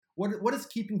what is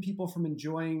keeping people from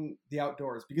enjoying the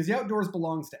outdoors? Because the outdoors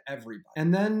belongs to everybody.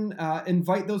 And then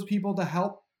invite those people to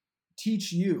help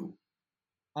teach you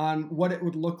on what it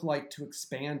would look like to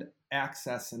expand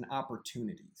access and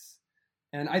opportunities.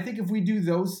 And I think if we do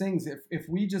those things, if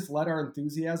we just let our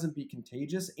enthusiasm be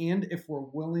contagious, and if we're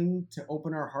willing to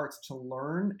open our hearts to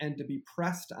learn and to be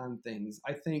pressed on things,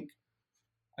 I think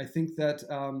that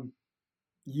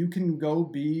you can go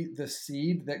be the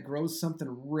seed that grows something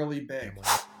really big.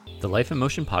 The Life in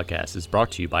Motion podcast is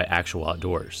brought to you by Actual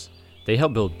Outdoors. They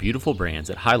help build beautiful brands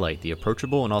that highlight the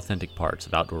approachable and authentic parts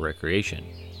of outdoor recreation.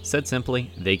 Said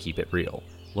simply, they keep it real.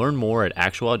 Learn more at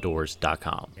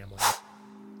actualoutdoors.com.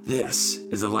 This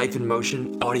is the Life in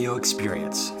Motion audio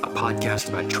experience, a podcast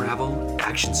about travel,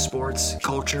 action sports,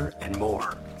 culture, and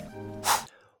more.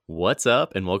 What's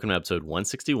up, and welcome to episode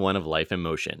 161 of Life in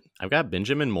Motion. I've got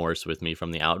Benjamin Morris with me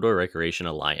from the Outdoor Recreation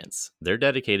Alliance. They're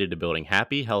dedicated to building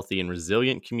happy, healthy, and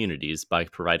resilient communities by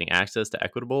providing access to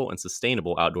equitable and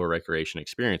sustainable outdoor recreation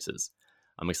experiences.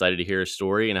 I'm excited to hear a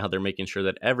story and how they're making sure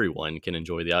that everyone can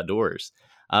enjoy the outdoors.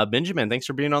 Benjamin, thanks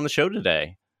for being on the show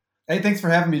today. Hey, thanks for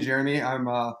having me, Jeremy.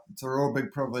 It's a real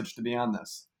big privilege to be on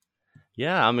this.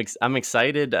 Yeah, I'm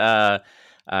excited.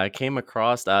 Came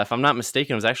across, if I'm not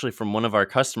mistaken, it was actually from one of our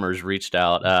customers reached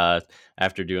out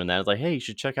after doing that. It's like, hey, you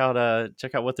should check out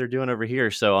what they're doing over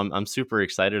here. So I'm super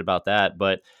excited about that.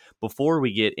 But before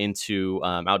we get into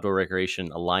Outdoor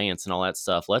Recreation Alliance and all that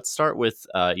stuff, let's start with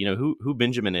who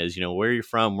Benjamin is. You know, where you're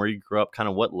from, where you grew up, kind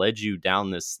of what led you down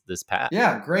this path.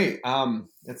 Yeah, great.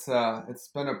 It's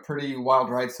been a pretty wild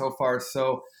ride so far.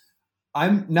 So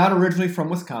I'm not originally from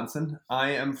Wisconsin. I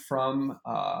am from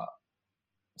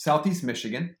Southeast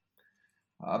Michigan,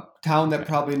 a town that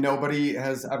probably nobody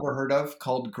has ever heard of,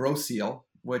 called Grosse Ile,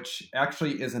 which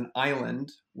actually is an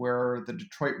island where the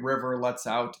Detroit River lets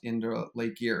out into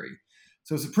Lake Erie.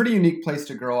 So it's a pretty unique place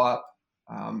to grow up.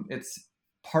 It's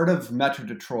part of Metro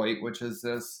Detroit, which is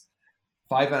this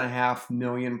 5.5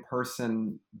 million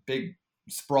person big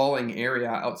sprawling area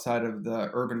outside of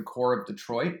the urban core of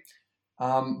Detroit.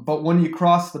 But when you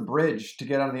cross the bridge to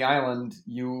get on the island,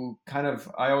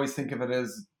 I always think of it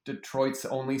as Detroit's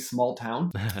only small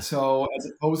town. So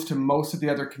as opposed to most of the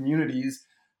other communities,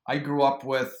 I grew up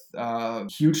with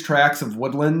huge tracts of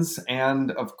woodlands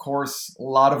and, of course, a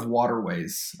lot of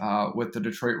waterways with the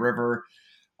Detroit River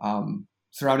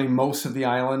surrounding most of the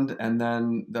island, and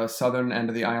then the southern end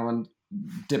of the island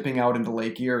dipping out into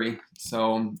Lake Erie.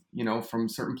 So, from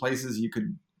certain places, you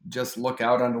could just look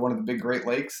out onto one of the big Great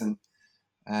Lakes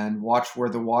and watch where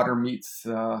the water meets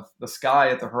the sky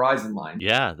at the horizon line.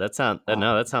 Yeah, that sounds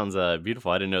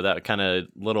beautiful. I didn't know that kind of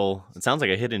little. It sounds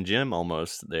like a hidden gem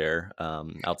almost there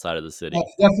outside of the city.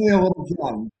 It's definitely a little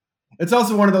gem. It's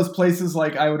also one of those places,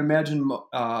 like I would imagine.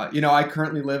 I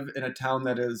currently live in a town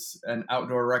that is an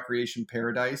outdoor recreation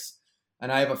paradise.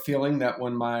 And I have a feeling that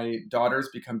when my daughters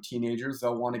become teenagers,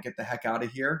 they'll want to get the heck out of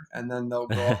here. And then they'll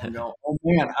grow up and go, oh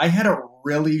man, I had a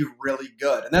really, really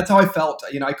good. And that's how I felt.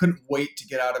 I couldn't wait to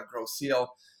get out of Grosse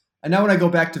Ile. And now when I go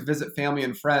back to visit family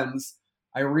and friends,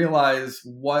 I realize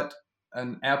what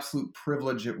an absolute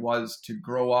privilege it was to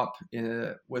grow up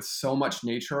with so much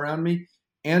nature around me,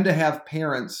 and to have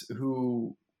parents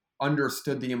who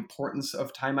understood the importance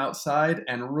of time outside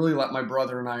and really let my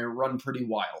brother and I run pretty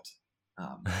wild.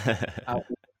 Out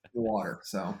in the water.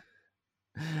 So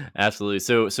absolutely.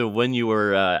 So when you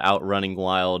were out running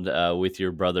wild with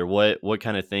your brother, what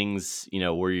kind of things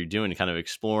were you doing? Kind of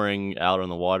exploring out on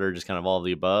the water, just kind of all of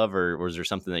the above, or was there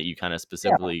something that you kind of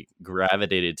specifically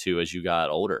gravitated to as you got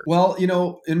older? Well,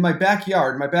 in my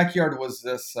backyard was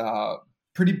this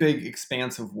pretty big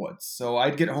expanse of woods. So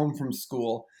I'd get home from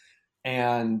school,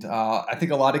 and I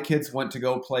think a lot of kids went to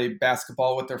go play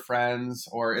basketball with their friends,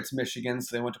 or it's Michigan,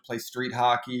 so they went to play street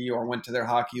hockey or went to their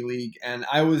hockey league. And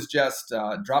I was just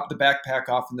drop the backpack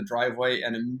off in the driveway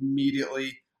and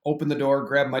immediately open the door,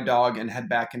 grab my dog, and head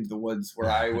back into the woods where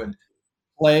I would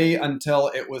play until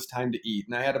it was time to eat.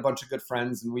 And I had a bunch of good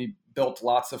friends, and we built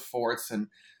lots of forts and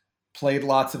played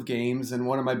lots of games. And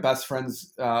one of my best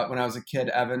friends when I was a kid,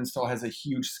 Evan, still has a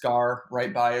huge scar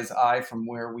right by his eye from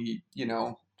where we,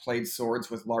 played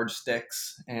swords with large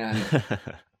sticks, and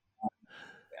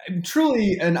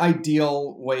truly an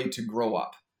ideal way to grow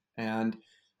up. And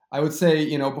I would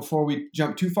say, before we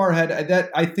jump too far ahead,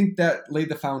 I think that laid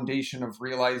the foundation of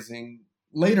realizing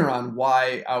later on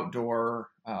why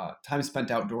time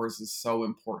spent outdoors is so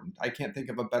important. I can't think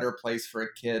of a better place for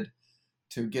a kid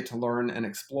to get to learn and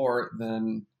explore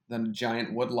than a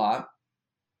giant woodlot.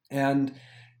 And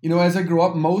As I grew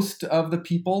up, most of the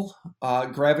people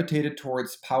gravitated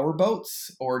towards power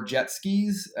boats or jet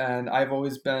skis, and I've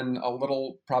always been a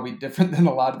little probably different than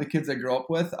a lot of the kids I grew up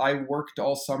with. I worked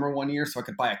all summer one year so I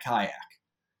could buy a kayak,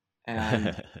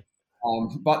 and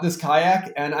bought this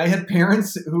kayak, and I had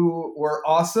parents who were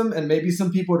awesome, and maybe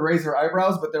some people would raise their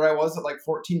eyebrows, but there I was at like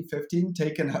 14, 15,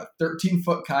 taking a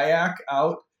 13-foot kayak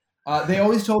out. They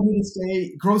always told me to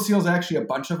stay. Grosse Isle is actually a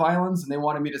bunch of islands, and they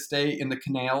wanted me to stay in the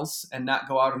canals and not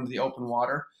go out into the open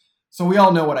water. So we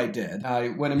all know what I did. I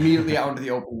went immediately out into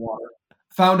the open water.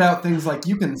 Found out things like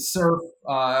you can surf,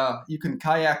 you can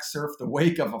kayak surf the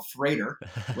wake of a freighter,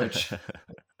 which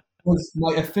was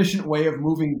my efficient way of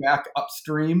moving back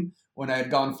upstream when I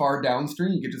had gone far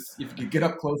downstream. You could get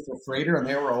up close to a freighter, and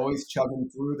they were always chugging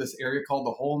through this area called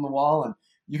the Hole in the Wall, and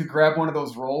you could grab one of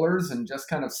those rollers and just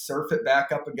kind of surf it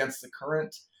back up against the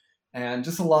current. And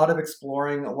just a lot of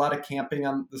exploring, a lot of camping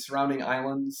on the surrounding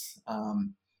islands.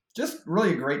 Just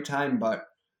really a great time, but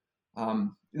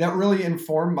that really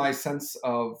informed my sense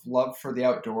of love for the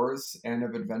outdoors and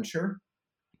of adventure.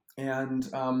 And,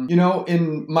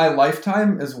 in my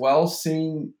lifetime as well,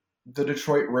 seeing the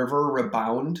Detroit River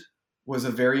rebound was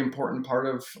a very important part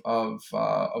of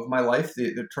my life.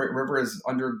 The Detroit River has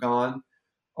undergone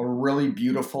a really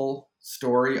beautiful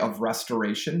story of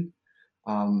restoration.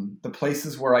 The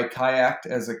places where I kayaked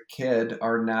as a kid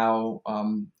are now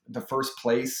the first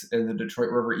place in the Detroit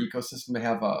River ecosystem to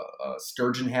have a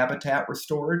sturgeon habitat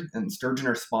restored, and sturgeon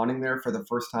are spawning there for the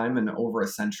first time in over a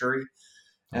century.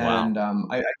 Wow. And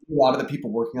I knew a lot of the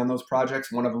people working on those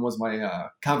projects. One of them was my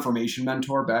confirmation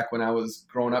mentor back when I was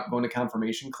growing up, going to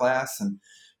confirmation class. And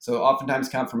so oftentimes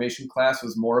confirmation class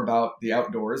was more about the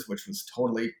outdoors, which was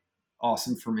totally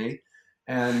awesome for me.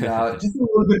 And just a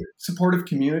little bit supportive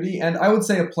community. And I would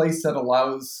say a place that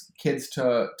allows kids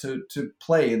to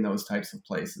play in those types of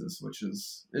places, which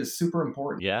is super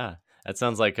important. Yeah. That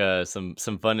sounds like some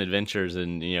fun adventures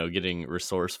and getting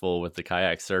resourceful with the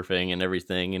kayak surfing and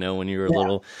everything. When you were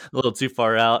a little too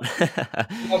far out.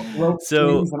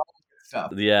 So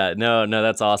Stuff. yeah, no,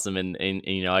 that's awesome. And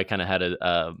I kind of had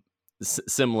a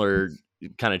similar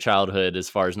kind of childhood as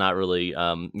far as not really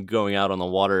going out on the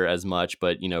water as much,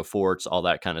 but forts, all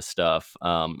that kind of stuff.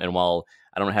 And while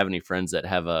I don't have any friends that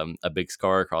have a big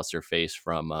scar across their face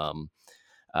from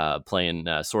playing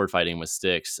sword fighting with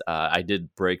sticks, I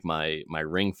did break my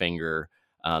ring finger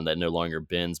that no longer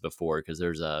bends before, because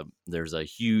there's a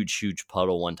huge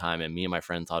puddle one time, and me and my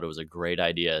friend thought it was a great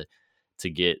idea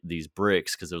to get these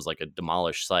bricks, because it was like a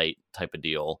demolished site type of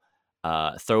deal,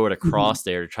 throw it across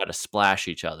there to try to splash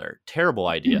each other. Terrible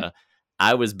idea.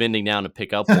 I was bending down to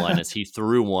pick up one as he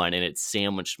threw one, and it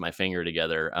sandwiched my finger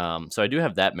together. So I do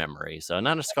have that memory. So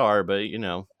not a scar, but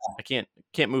I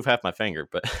can't move half my finger,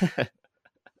 but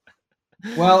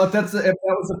Well, if that was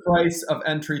the price of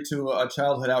entry to a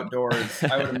childhood outdoors,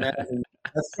 I would imagine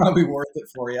that's probably worth it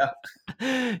for you.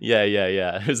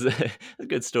 Yeah. It was a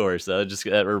good story. So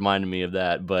that reminded me of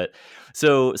that. But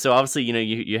so obviously,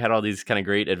 you had all these kind of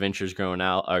great adventures growing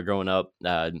up.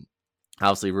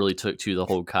 Obviously, really took to the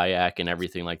whole kayak and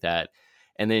everything like that.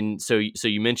 And then so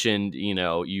you mentioned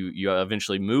you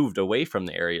eventually moved away from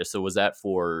the area. So was that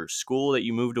for school that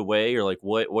you moved away, or like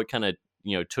what kind of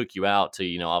took you out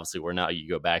to, obviously where now you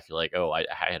go back, you're like, oh, I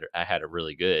had a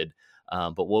really good,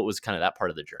 but what was kind of that part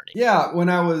of the journey? Yeah. When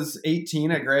I was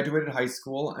 18, I graduated high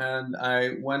school, and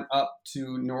I went up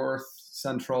to north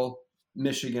central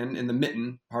Michigan, in the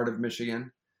Mitten part of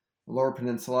Michigan, Lower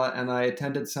Peninsula, and I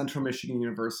attended Central Michigan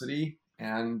University,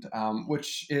 and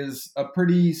which is a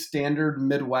pretty standard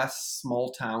Midwest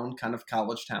small town, kind of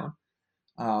college town.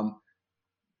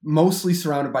 Mostly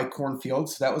surrounded by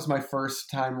cornfields. So that was my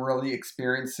first time really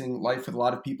experiencing life with a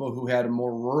lot of people who had a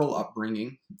more rural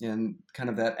upbringing in kind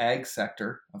of that ag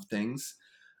sector of things.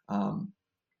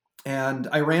 And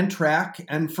I ran track.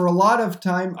 And for a lot of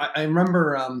time, I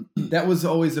remember that was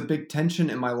always a big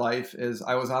tension in my life, is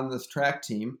I was on this track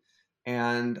team,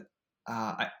 and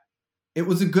it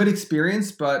was a good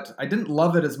experience, but I didn't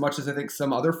love it as much as I think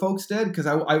some other folks did, because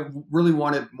I really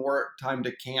wanted more time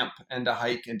to camp and to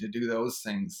hike and to do those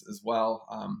things as well.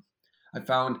 I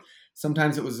found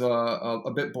sometimes it was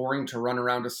a bit boring to run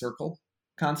around a circle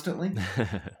constantly.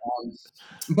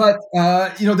 But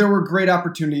there were great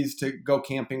opportunities to go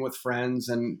camping with friends,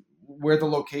 and where the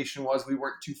location was, we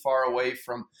weren't too far away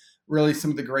from really some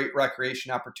of the great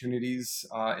recreation opportunities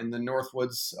in the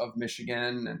Northwoods of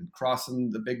Michigan, and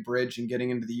crossing the big bridge and getting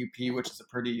into the UP, which is a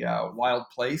pretty wild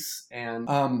place. And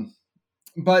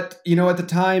but at the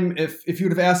time, if you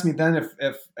would have asked me then,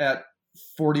 if at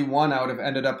 41, I would have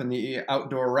ended up in the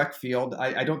outdoor rec field.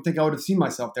 I don't think I would have seen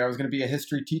myself there. I was going to be a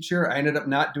history teacher. I ended up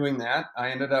not doing that. I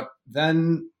ended up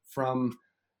then from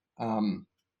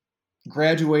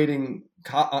graduating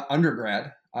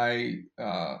undergrad, I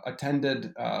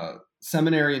attended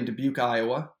seminary in Dubuque,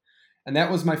 Iowa. And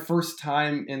that was my first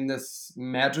time in this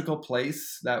magical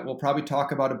place that we'll probably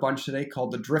talk about a bunch today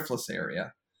called the Driftless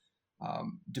area.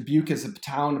 Dubuque is a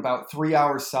town about 3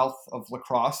 hours south of La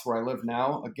Crosse, where I live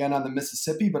now, again on the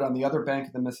Mississippi, but on the other bank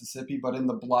of the Mississippi, but in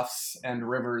the bluffs and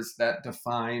rivers that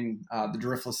define the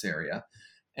Driftless area.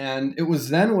 And it was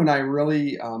then when I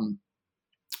really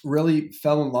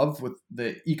fell in love with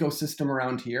the ecosystem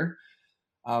around here.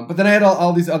 But then I had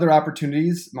all these other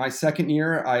opportunities. My second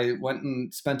year, I went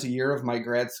and spent a year of my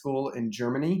grad school in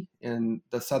Germany, in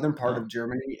the southern part of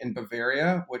Germany, in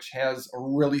Bavaria, which has a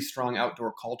really strong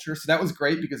outdoor culture. So that was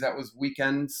great because that was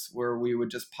weekends where we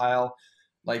would just pile,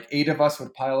 like 8 of us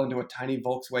would pile into a tiny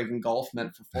Volkswagen Golf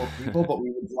meant for 4 people, but we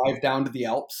would drive down to the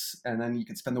Alps, and then you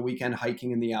could spend the weekend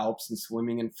hiking in the Alps and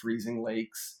swimming in freezing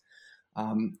lakes.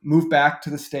 Moved back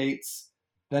to the States.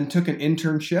 Then took an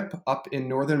internship up in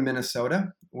northern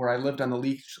Minnesota, where I lived on the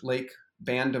Leech Lake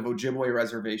Band of Ojibwe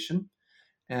Reservation.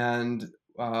 And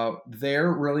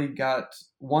there really got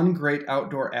one great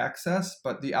outdoor access,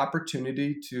 but the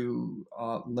opportunity to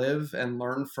live and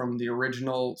learn from the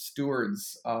original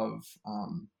stewards of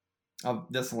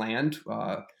this land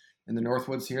in the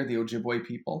Northwoods here, the Ojibwe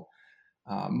people.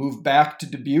 Moved back to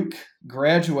Dubuque,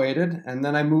 graduated, and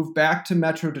then I moved back to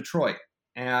Metro Detroit.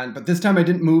 But this time I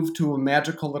didn't move to a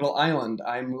magical little island.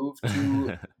 I moved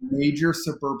to major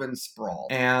suburban sprawl.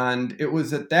 And it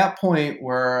was at that point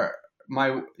where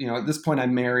at this point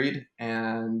I'm married,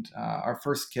 and our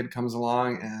first kid comes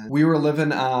along, and we were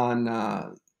living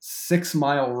on 6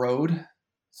 Mile Road.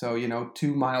 So,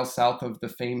 2 miles south of the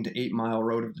famed 8 Mile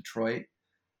Road of Detroit,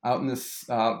 out in this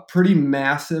pretty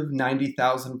massive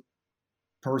 90,000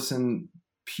 person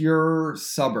pure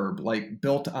suburb, like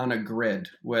built on a grid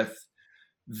with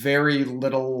very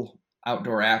little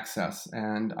outdoor access.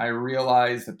 And I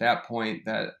realized at that point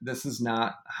that this is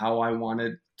not how I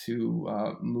wanted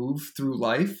to move through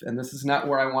life. And this is not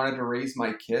where I wanted to raise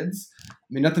my kids. I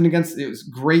mean, nothing against, it was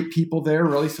great people there,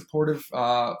 really supportive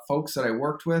folks that I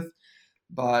worked with.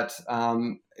 But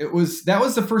that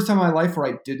was the first time in my life where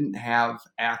I didn't have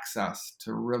access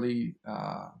to really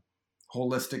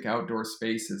holistic outdoor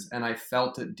spaces, and I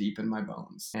felt it deep in my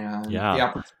bones. And the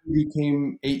opportunity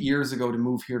came 8 years ago to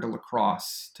move here to La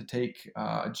Crosse to take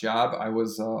a job. I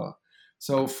was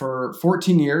so for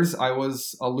 14 years I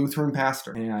was a Lutheran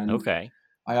pastor, and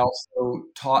I also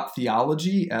taught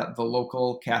theology at the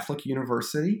local Catholic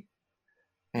university.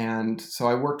 And so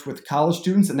I worked with college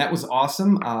students, and that was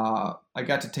awesome. I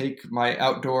got to take my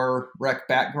outdoor rec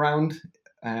background,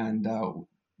 and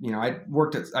I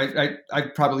worked at, I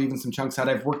probably even some chunks out.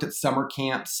 I've worked at summer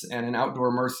camps and in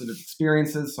outdoor immersive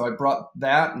experiences. So I brought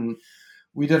that, and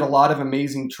we did a lot of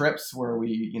amazing trips where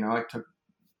I took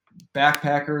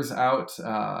backpackers out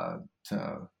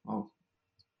to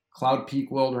Cloud Peak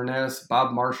Wilderness,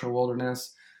 Bob Marshall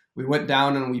Wilderness. We went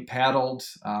down and we paddled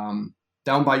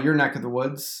down by your neck of the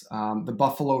woods, the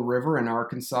Buffalo River in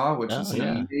Arkansas, which is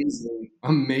an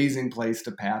amazing place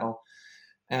to paddle.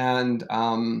 And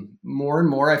more and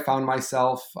more, I found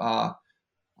myself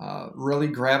really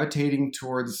gravitating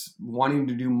towards wanting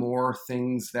to do more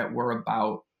things that were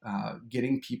about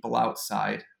getting people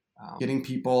outside, getting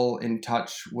people in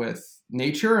touch with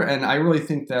nature. And I really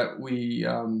think that we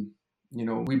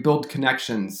build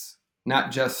connections,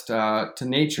 not just to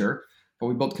nature, but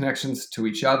we build connections to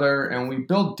each other, and we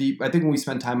build deep. I think when we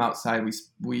spend time outside,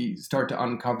 we start to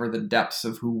uncover the depths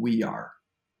of who we are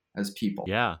as people.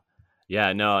 Yeah,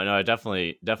 no, I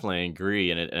definitely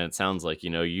agree, and it sounds like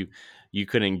you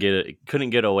couldn't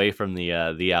get away from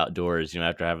the outdoors,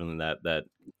 after having that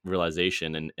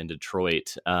realization in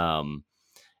Detroit, and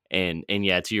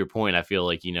yeah, to your point, I feel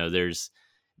like there's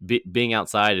being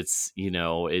outside. It's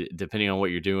depending on what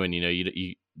you're doing,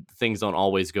 you things don't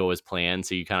always go as planned,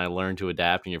 so you kind of learn to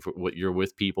adapt, and you're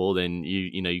with people, then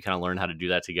you kind of learn how to do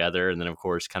that together, and then of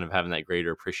course kind of having that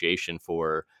greater appreciation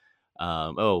for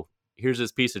here's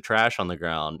this piece of trash on the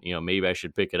ground. Maybe I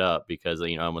should pick it up because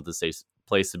I want this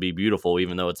place to be beautiful,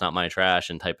 even though it's not my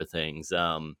trash, and type of things.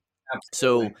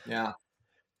 Absolutely.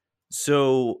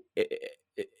 So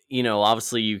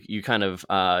obviously you kind of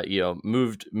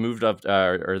moved up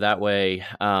or that way,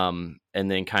 and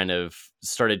then kind of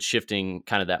started shifting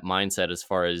kind of that mindset as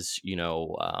far as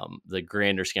the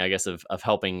grander scheme, I guess, of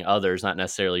helping others, not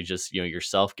necessarily just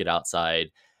yourself get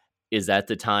outside. is that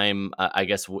the time, I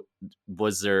guess,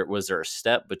 was there a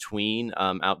step between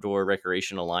Outdoor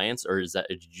Recreation Alliance, or is that,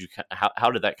 did you, how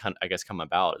did that kind of, I guess, come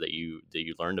about that you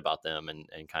learned about them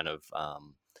and kind of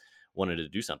wanted to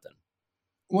do something?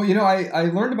 Well, I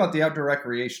learned about the Outdoor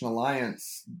Recreation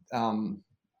Alliance.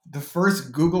 The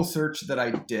first Google search that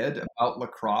I did about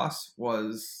lacrosse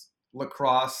was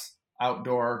lacrosse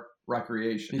outdoor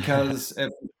recreation, because if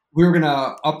we were going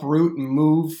to uproot and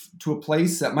move to a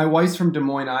place that, my wife's from Des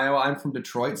Moines, Iowa, I'm from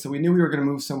Detroit. So we knew we were going to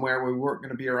move somewhere where we weren't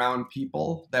going to be around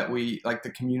people that we, like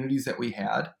the communities that we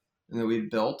had and that we'd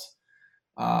built.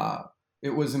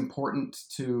 It was important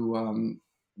to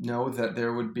know that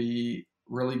there would be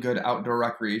really good outdoor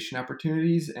recreation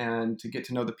opportunities and to get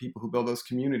to know the people who build those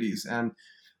communities. And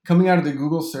coming out of the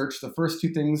Google search, the first two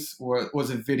things was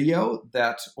a video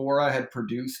that Aura had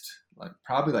produced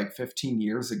probably 15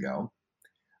 years ago.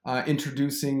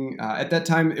 Introducing, at that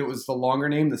time, it was the longer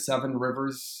name, the Seven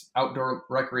Rivers Outdoor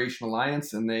Recreation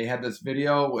Alliance. And they had this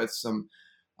video with some,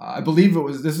 I believe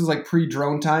this was like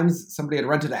pre-drone times. Somebody had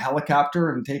rented a helicopter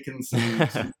and taken some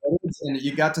photos, and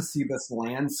you got to see this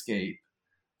landscape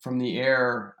from the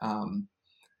air.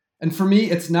 And for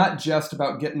me, it's not just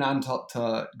about getting on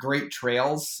to great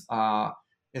trails.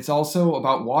 It's also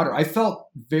about water. I felt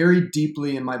very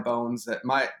deeply in my bones that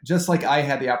just like I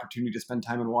had the opportunity to spend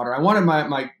time in water, I wanted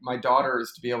my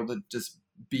daughters to be able to just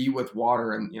be with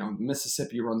water. And,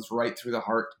 Mississippi runs right through the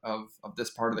heart of this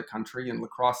part of the country, and La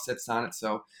Crosse sits on it.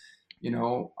 So,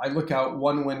 I look out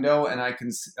one window and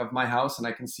of my house, and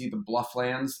I can see the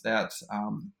blufflands that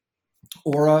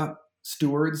Aura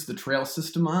stewards the trail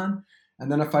system on. And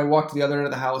then if I walk to the other end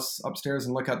of the house upstairs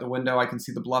and look out the window, I can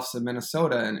see the bluffs of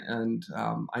Minnesota. And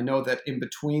I know that in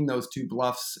between those two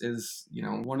bluffs is,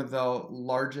 one of the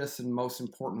largest and most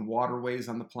important waterways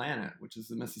on the planet, which is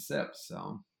the Mississippi.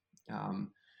 So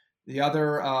the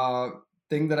other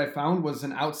thing that I found was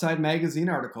an Outside Magazine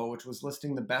article, which was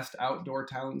listing the best outdoor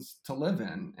towns to live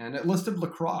in. And it listed La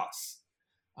Crosse.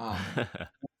 I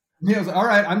was like, all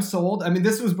right, I'm sold. I mean,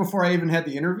 this was before I even had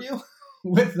the interview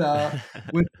with Lumen,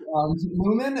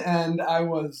 and I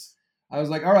was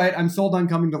like, all right, I'm sold on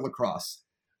coming to La Crosse.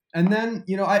 And then,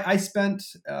 I spent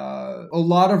a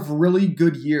lot of really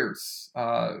good years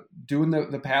doing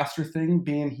the pastor thing,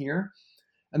 being here.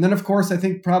 And then, of course, I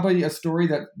think probably a story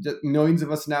that millions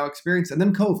of us now experience, and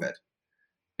then COVID.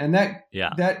 And that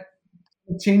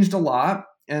changed a lot.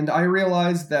 And I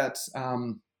realized that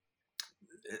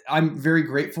I'm very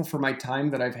grateful for my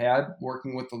time that I've had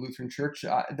working with the Lutheran Church,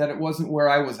 that it wasn't where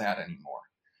I was at anymore.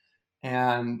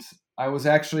 And I was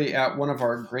actually at one of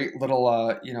our great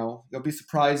little, you'll be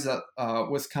surprised that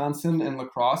Wisconsin and La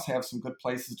Crosse have some good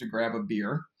places to grab a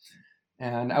beer.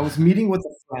 And I was meeting with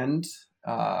a friend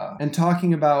and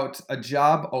talking about a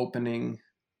job opening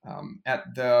at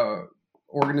the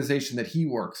organization that he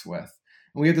works with.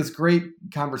 And we had this great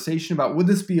conversation about, would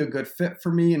this be a good fit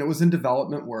for me? And it was in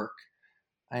development work.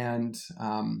 And,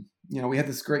 we had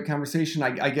this great conversation.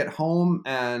 I get home,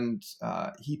 and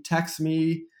he texts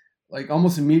me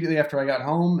almost immediately after I got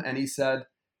home. And he said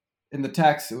in the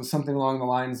text, it was something along the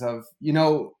lines of,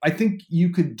 I think you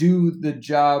could do the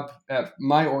job at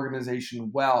my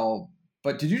organization well,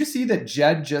 but did you just see that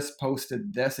Jed just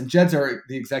posted this? And Jed's the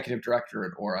executive director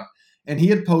at Aura. And he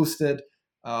had posted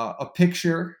a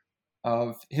picture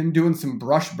of him doing some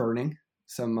brush burning,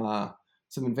 some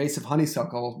invasive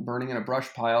honeysuckle burning in a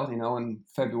brush pile, in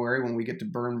February when we get to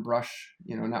burn brush,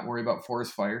 not worry about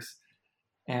forest fires.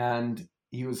 And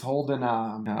he was holding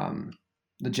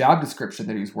the job description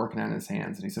that he was working on in his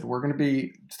hands. And he said,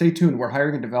 stay tuned. We're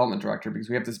hiring a development director because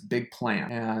we have this big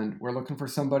plan and we're looking for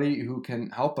somebody who can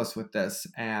help us with this.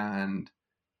 And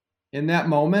in that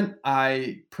moment,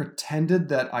 I pretended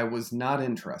that I was not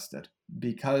interested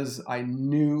because I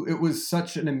knew it was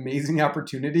such an amazing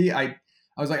opportunity. I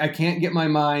was like, I can't get my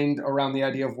mind around the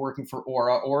idea of working for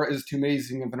Aura. Aura is too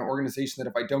amazing of an organization that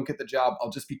if I don't get the job, I'll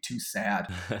just be too sad.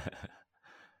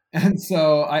 And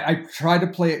so I tried to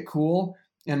play it cool.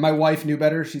 And my wife knew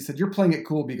better. She said, you're playing it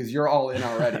cool because you're all in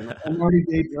already. I'm already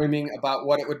daydreaming about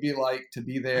what it would be like to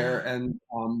be there. And,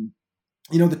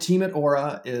 the team at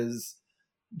Aura is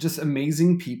just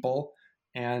amazing people.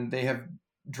 And they have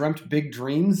dreamt big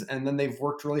dreams, and then they've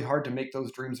worked really hard to make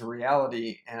those dreams a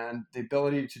reality. And the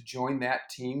ability to join that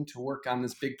team to work on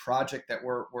this big project that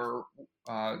we're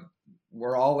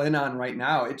all in on right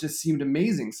now, it just seemed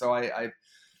amazing. So I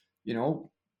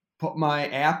put my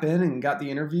app in and got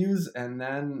the interviews, and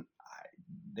then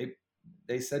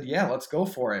they said, yeah, let's go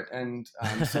for it. And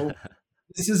so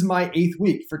this is my 8th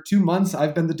week. For 2 months,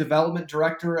 I've been the development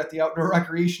director at the Outdoor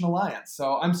Recreation Alliance.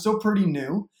 So I'm still pretty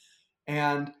new.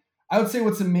 And I would say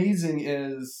what's amazing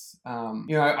is,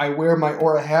 I wear my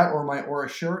Aura hat or my Aura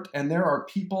shirt, and there are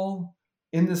people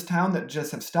in this town that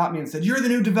just have stopped me and said, "You're the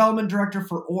new development director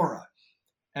for Aura."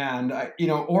 And,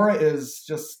 Aura is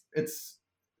just,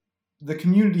 the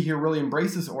community here really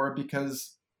embraces Aura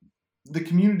because the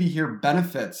community here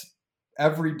benefits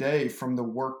every day from the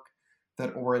work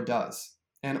that Aura does.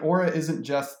 And Aura isn't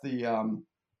just the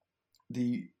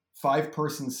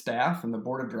 5-person staff and the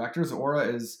board of directors. Aura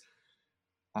is,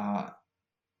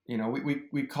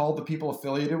 we call the people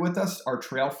affiliated with us our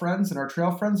trail friends, and our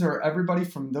trail friends are everybody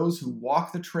from those who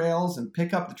walk the trails and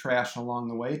pick up the trash along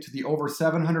the way to the over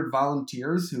 700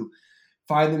 volunteers who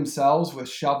find themselves with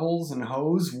shovels and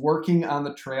hose working on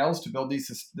the trails to build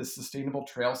this sustainable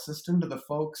trail system, to the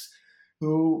folks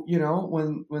who,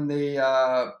 when they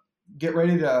get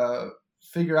ready to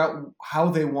figure out how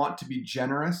they want to be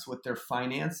generous with their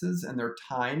finances and their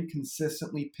time,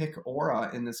 consistently pick Aura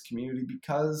in this community,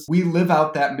 because we live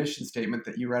out that mission statement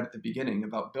that you read at the beginning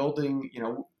about building,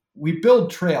 we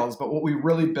build trails, but what we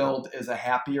really build is a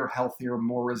happier, healthier,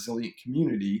 more resilient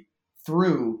community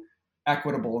through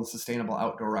equitable and sustainable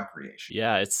outdoor recreation.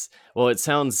 Yeah, it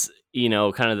sounds,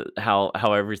 kind of how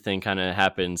everything kind of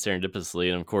happened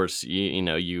serendipitously. And of course,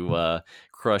 you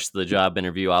crushed the job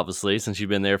interview, obviously, since you've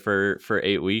been there for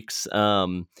 8 weeks.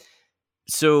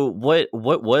 So what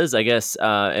was, I guess,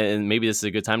 and maybe this is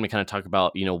a good time to kind of talk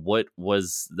about, what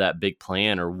was that big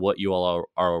plan, or what you all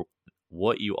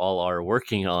are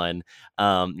working on,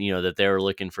 that they were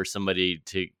looking for somebody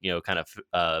to, kind of,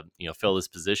 fill this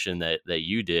position that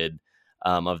you did,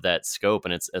 of that scope.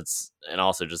 And and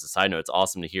also, just a side note, it's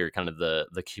awesome to hear kind of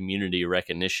the community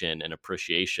recognition and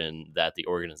appreciation that the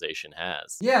organization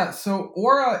has. Yeah. So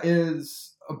Aura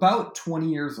is about 20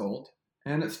 years old,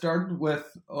 and it started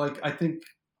with, I think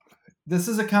this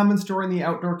is a common story in the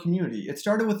outdoor community. It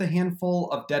started with a handful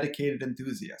of dedicated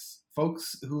enthusiasts,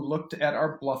 folks who looked at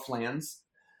our blufflands.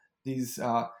 These,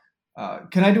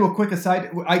 can I do a quick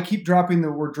aside? I keep dropping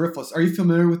the word driftless. Are you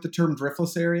familiar with the term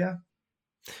driftless area?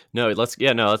 No, let's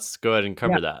go ahead and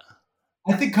cover that.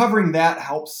 I think covering that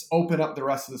helps open up the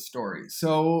rest of the story.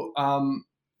 So,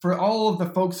 for all of the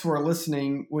folks who are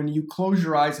listening, when you close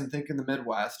your eyes and think in the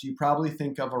Midwest, you probably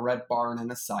think of a red barn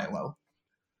and a silo,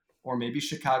 or maybe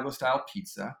Chicago-style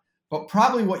pizza. But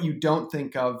probably what you don't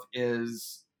think of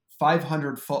is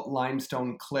 500-foot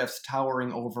limestone cliffs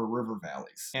towering over river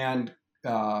valleys, and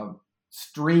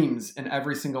streams in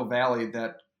every single valley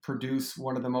that produce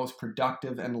one of the most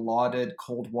productive and lauded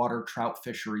cold water trout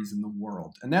fisheries in the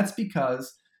world. And that's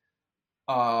because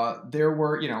there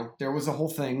was a whole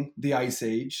thing, the Ice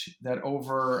Age, that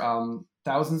over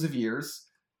thousands of years,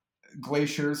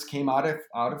 glaciers came out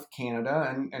of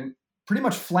Canada and pretty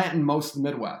much flattened most of the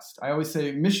Midwest. I would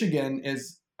say Michigan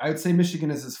is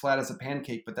as flat as a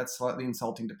pancake, but that's slightly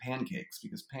insulting to pancakes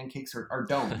because pancakes are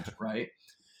domed, right?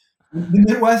 The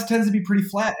Midwest tends to be pretty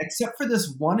flat, except for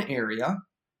this one area.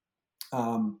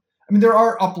 There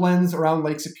are uplands around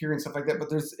Lake Superior and stuff like that, but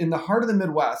there's, in the heart of the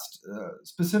Midwest,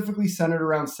 specifically centered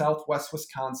around southwest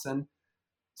Wisconsin,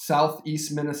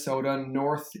 southeast Minnesota,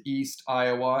 northeast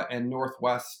Iowa, and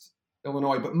northwest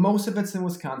Illinois, but most of it's in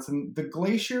Wisconsin. The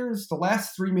glaciers, the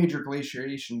last 3 major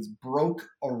glaciations broke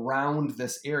around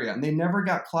this area, and they never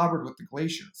got clobbered with the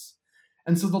glaciers.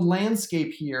 And so the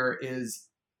landscape here is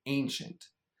ancient.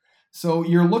 So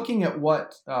you're looking at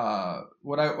what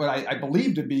I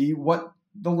believe to be what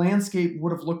the landscape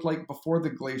would have looked like before the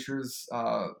glaciers,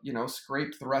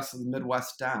 scraped the rest of the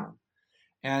Midwest down.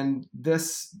 And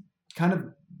this kind of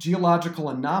geological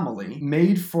anomaly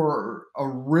made for a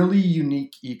really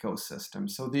unique ecosystem.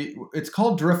 So it's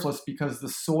called driftless because the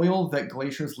soil that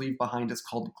glaciers leave behind is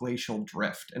called glacial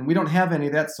drift. And we don't have any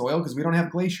of that soil because we don't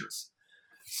have glaciers.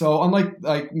 So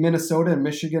unlike Minnesota and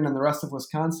Michigan and the rest of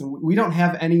Wisconsin, we don't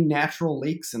have any natural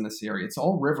lakes in this area. It's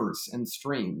all rivers and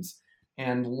streams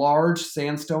and large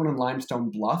sandstone and limestone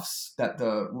bluffs that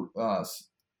the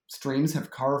streams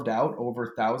have carved out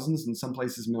over thousands, in some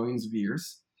places millions of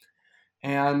years.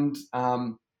 And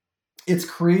it's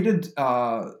created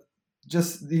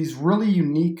just these really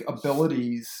unique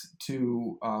abilities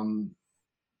to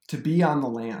be on the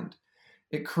land.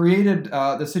 It created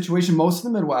the situation, most of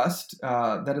the Midwest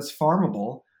that is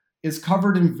farmable is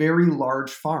covered in very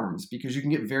large farms because you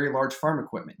can get very large farm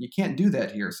equipment. You can't do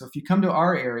that here. So if you come to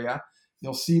our area,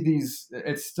 you'll see these,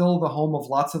 it's still the home of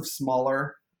lots of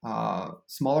smaller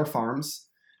farms.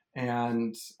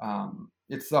 And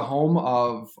it's the home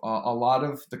of a lot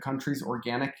of the country's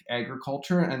organic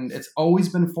agriculture. And it's always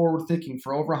been forward thinking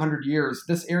for over 100 years.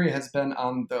 This area has been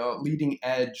on the leading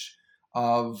edge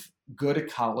of good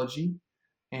ecology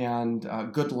and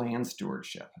good land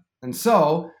stewardship. And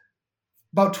so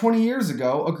about 20 years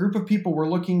ago, a group of people were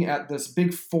looking at this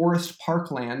big forest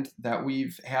parkland that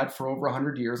we've had for over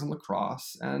 100 years in La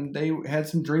Crosse, and they had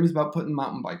some dreams about putting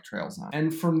mountain bike trails on.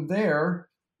 And from there,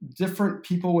 different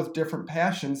people with different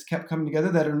passions kept coming together.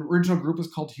 That original group was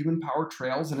called Human Power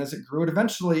Trails, and as it grew, and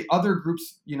eventually other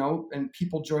groups, and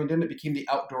people joined in, it became the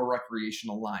Outdoor Recreation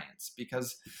Alliance,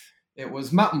 because it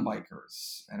was mountain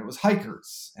bikers, and it was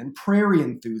hikers, and prairie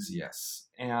enthusiasts,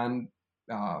 and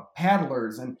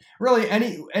paddlers, and really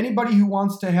anybody who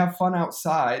wants to have fun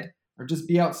outside or just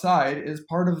be outside is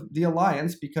part of the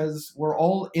alliance, because we're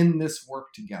all in this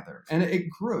work together. And it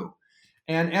grew.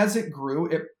 And as it grew,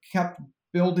 it kept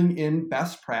building in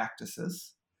best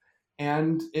practices.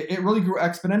 And it really grew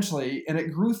exponentially. And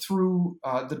it grew through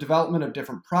the development of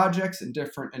different projects and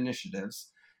different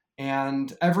initiatives.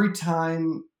 And every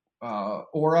time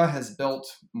Aura has built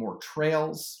more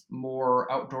trails, more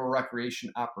outdoor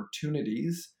recreation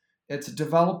opportunities, it's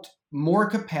developed more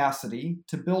capacity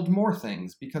to build more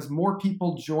things, because more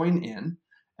people join in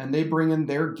and they bring in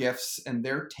their gifts and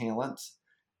their talents,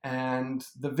 and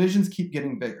the visions keep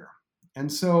getting bigger.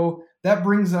 And so that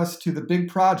brings us to the big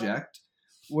project,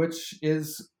 which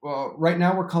is right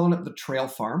now we're calling it the Trail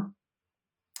Farm.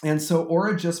 And so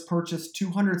Aura just purchased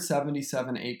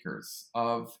 277 acres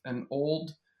of an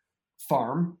old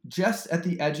farm just at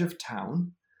the edge of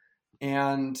town,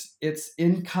 and it's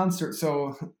in concert.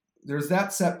 So there's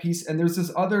that set piece, and there's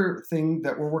this other thing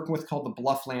that we're working with called the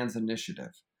Blufflands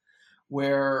Initiative,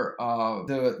 where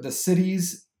the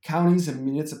cities, counties, and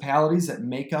municipalities that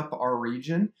make up our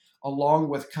region, along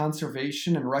with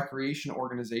conservation and recreation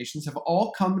organizations, have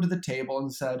all come to the table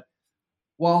and said,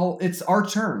 well, it's our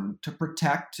turn to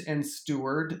protect and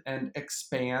steward and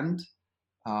expand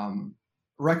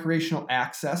recreational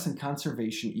access and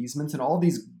conservation easements and all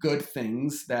these good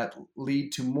things that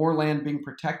lead to more land being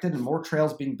protected and more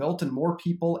trails being built and more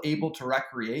people able to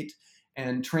recreate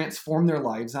and transform their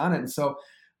lives on it. And so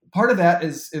part of that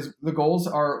is the goals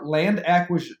are land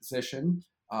acquisition,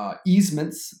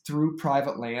 easements through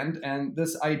private land, and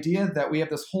this idea that we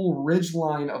have this whole ridge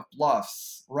line of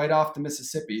bluffs right off the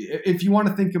Mississippi. If you want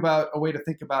to think about a way to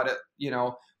think about it,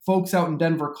 folks out in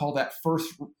Denver call that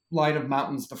first line of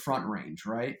mountains the Front Range,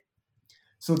 right?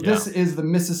 So this is the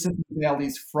Mississippi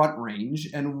Valley's Front Range,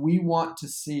 and we want to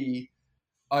see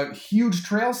a huge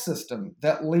trail system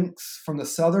that links from the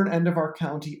southern end of our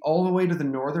county all the way to the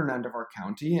northern end of our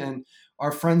county. And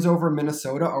our friends over in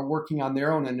Minnesota are working on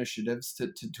their own initiatives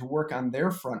to work on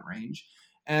their Front Range.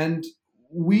 And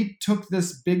we took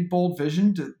this big, bold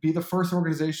vision to be the first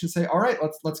organization to say, all right,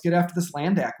 let's get after this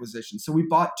land acquisition. So we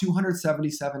bought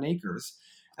 277 acres,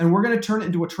 and we're going to turn it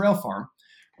into a trail farm,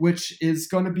 which is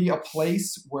going to be a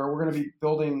place where we're going to be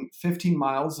building 15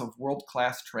 miles of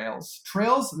world-class trails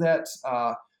that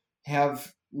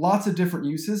have lots of different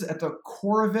uses. At the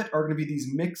core of it are going to be these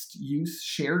mixed-use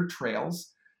shared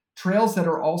trails that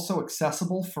are also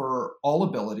accessible for all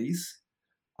abilities,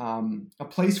 a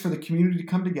place for the community to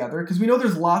come together, because we know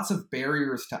there's lots of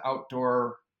barriers to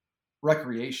outdoor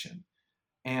recreation.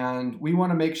 And we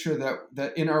want to make sure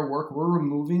that in our work, we're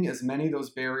removing as many of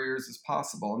those barriers as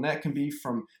possible. And that can be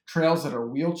from trails that are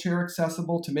wheelchair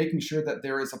accessible, to making sure that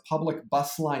there is a public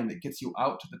bus line that gets you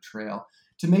out to the trail,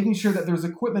 to making sure that there's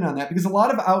equipment on that. Because a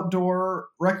lot of outdoor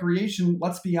recreation,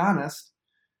 let's be honest,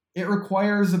 it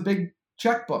requires a big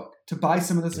checkbook to buy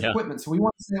some of this equipment. So we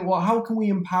want to say, well, how can we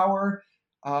empower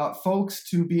folks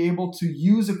to be able to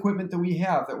use equipment that we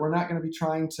have, that we're not going to be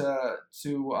trying to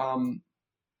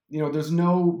there's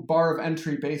no bar of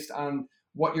entry based on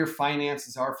what your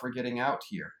finances are for getting out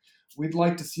here. We'd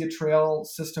like to see a trail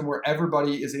system where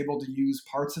everybody is able to use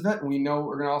parts of it. And we know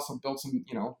we're going to also build some,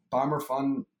 bomber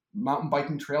fun mountain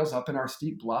biking trails up in our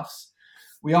steep bluffs.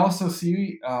 We also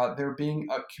see there being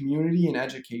a community and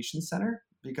education center,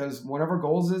 because one of our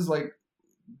goals is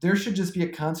there should just be a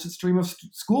constant stream of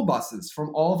school buses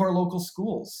from all of our local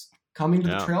schools coming to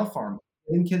the trail farm,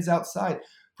 getting kids outside,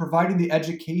 providing the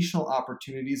educational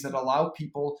opportunities that allow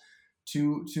people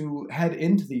to head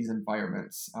into these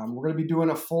environments. We're going to be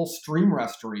doing a full stream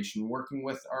restoration, working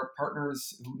with our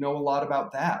partners who know a lot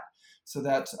about that, so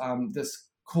that this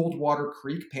Coldwater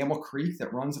Creek, Pamel Creek,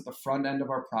 that runs at the front end of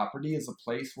our property, is a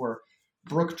place where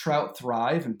brook trout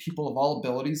thrive and people of all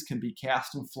abilities can be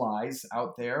casting flies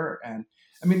out there. And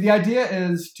I mean, the idea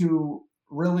is to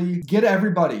really get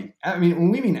everybody,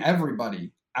 when we mean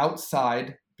everybody,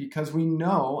 outside, because we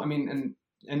know, and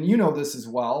you know this as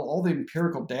well, all the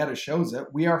empirical data shows it,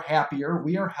 we are happier,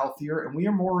 we are healthier, and we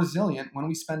are more resilient when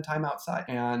we spend time outside.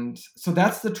 And so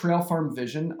that's the Trail Farm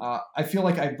vision. I feel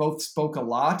like I both spoke a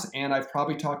lot, and I've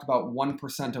probably talked about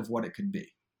 1% of what it could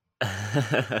be.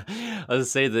 I was gonna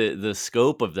say the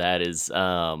scope of that is,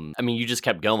 I mean, you just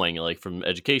kept going, like from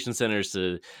education centers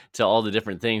to all the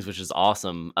different things, which is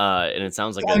awesome. And it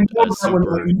sounds like I know a that when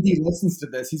super. ED listens to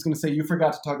this, he's going to say, "You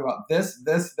forgot to talk about this,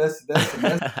 this, this, this, and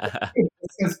this,"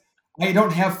 because I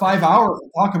don't have 5 hours to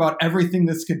talk about everything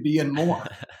this could be and more.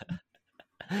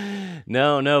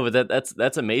 No, but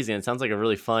that's amazing. It sounds like a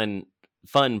really fun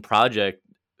project,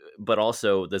 but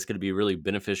also that's going to be really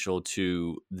beneficial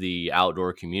to the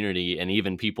outdoor community and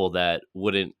even people that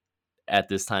wouldn't at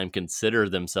this time consider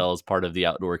themselves part of the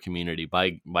outdoor community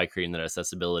by creating that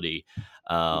accessibility,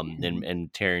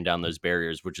 and tearing down those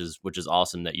barriers, which is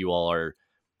awesome that you all are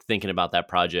thinking about that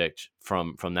project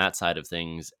from that side of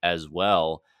things as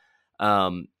well.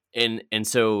 And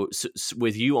so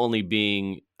with you only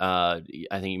being, I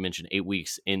think you mentioned 8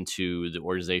 weeks into the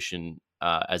organization,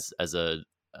 as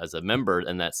a member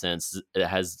in that sense,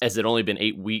 has it only been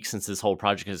 8 weeks since this whole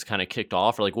project has kind of kicked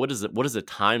off, or like what is the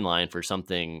timeline for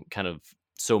something kind of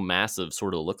so massive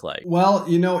sort of look like? Well,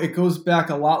 it goes back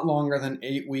a lot longer than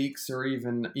 8 weeks or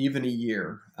even a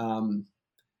year.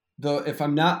 If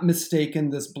I'm not mistaken,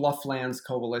 this Blufflands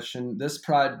Coalition,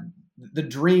 the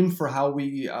dream for how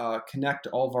we connect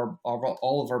all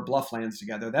of our Blufflands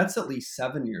together, that's at least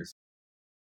 7 years.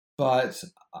 But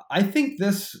I think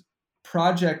this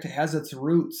project has its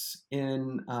roots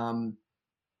in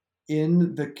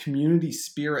the community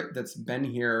spirit that's been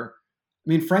here. I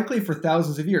mean, frankly, for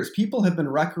thousands of years, people have been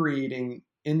recreating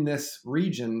in this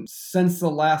region since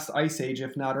the last ice age,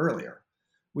 if not earlier.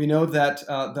 We know that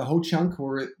the Ho-Chunk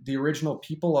were the original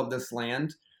people of this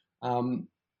land.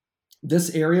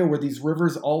 This area where these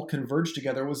rivers all converged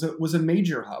together was a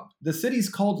major hub. The city's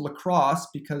called La Crosse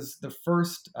because the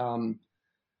first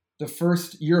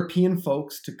European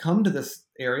folks to come to this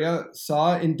area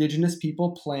saw indigenous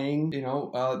people playing,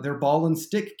 their ball and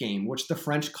stick game, which the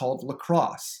French called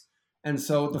lacrosse. And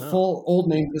so the full old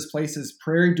name of this place is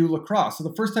Prairie du Lacrosse. So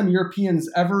the first time Europeans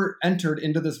ever entered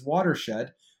into this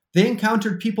watershed, they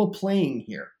encountered people playing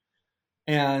here.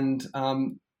 And,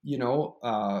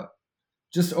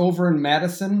 just over in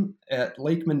Madison at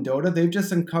Lake Mendota,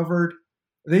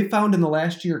 they found in the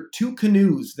last year 2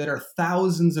 canoes that are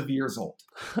thousands of years old,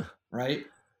 right?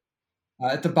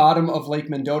 At the bottom of Lake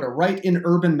Mendota, right in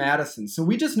urban Madison. So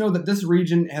we just know that this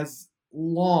region has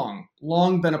long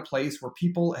been a place where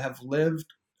people have lived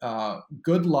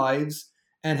good lives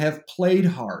and have played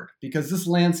hard because this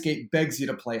landscape begs you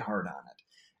to play hard on it.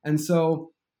 And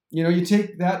so, you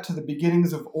take that to the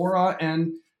beginnings of Aura,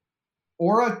 and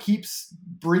Aura keeps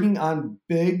bringing on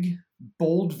big,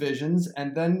 bold visions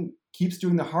and then keeps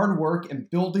doing the hard work and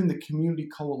building the community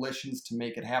coalitions to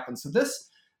make it happen. So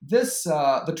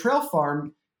the Trail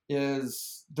Farm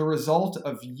is the result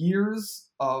of years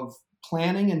of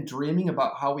planning and dreaming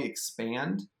about how we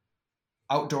expand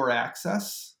outdoor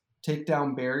access, take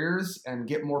down barriers, and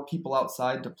get more people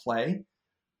outside to play.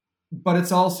 But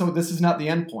it's also, this is not the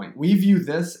end point. We view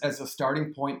this as a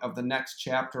starting point of the next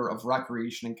chapter of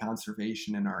recreation and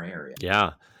conservation in our area.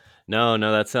 Yeah. No,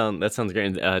 that sounds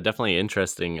great. Definitely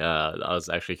interesting. I was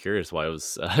actually curious why it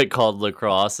was called La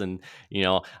Crosse, and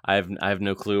I have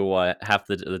no clue why half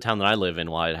the town that I live in,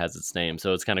 why it has its name.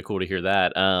 So it's kind of cool to hear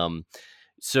that.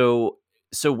 So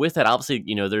with that, obviously,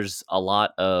 there's a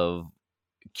lot of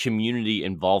community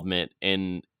involvement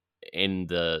in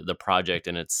the project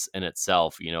in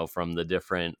itself. From the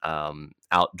different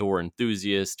outdoor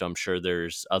enthusiasts. I'm sure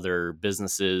there's other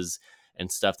businesses and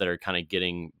stuff that are kind of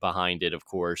getting behind it, of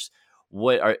course.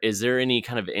 Is there any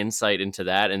kind of insight into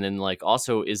that? And then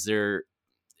also, do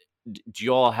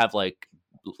you all have like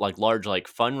large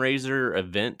fundraiser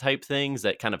event type things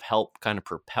that kind of help kind of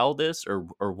propel this,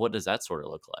 or what does that sort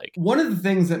of look like? One of the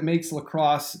things that makes La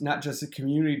Crosse not just a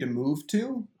community to move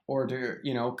to or to,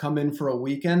 come in for a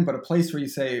weekend, but a place where you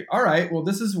say, all right, well,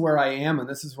 this is where I am and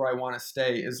this is where I want to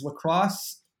stay, is La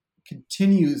Crosse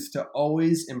continues to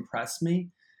always impress me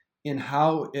in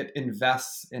how it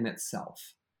invests in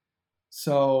itself.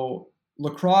 So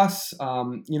La Crosse,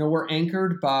 we're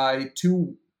anchored by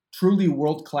 2 truly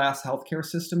world-class healthcare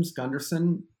systems.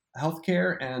 Gundersen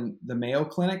Healthcare and the Mayo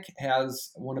Clinic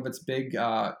has one of its big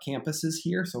campuses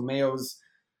here. So Mayo's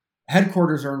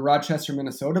headquarters are in Rochester,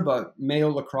 Minnesota, but Mayo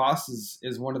La Crosse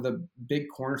is one of the big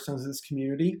cornerstones of this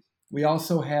community. We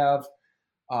also have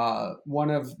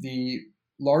one of the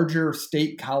larger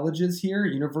state colleges here,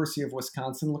 University of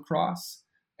Wisconsin La Crosse,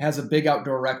 has a big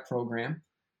outdoor rec program.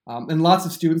 And lots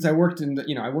of students. I worked in the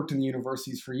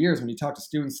universities for years. When you talk to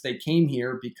students, they came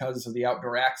here because of the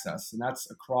outdoor access, and that's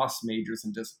across majors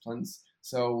and disciplines.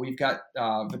 So we've got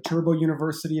Viterbo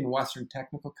University and Western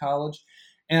Technical College,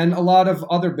 and a lot of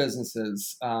other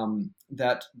businesses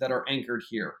that are anchored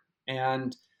here.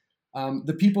 And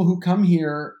the people who come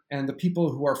here and the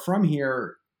people who are from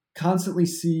here constantly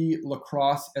see La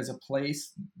Crosse as a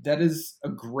place that is a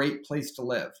great place to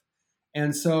live.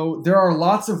 And so there are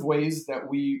lots of ways that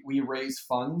we raise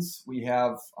funds. We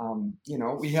have,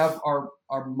 we have our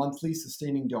monthly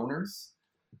sustaining donors.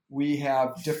 We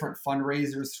have different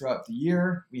fundraisers throughout the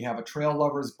year. We have a Trail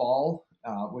Lovers Ball,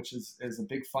 which is a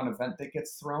big fun event that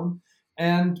gets thrown.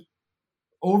 And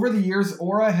over the years,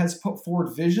 Aura has put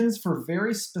forward visions for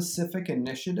very specific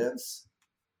initiatives.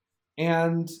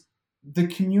 And the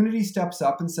community steps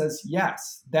up and says,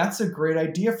 yes, that's a great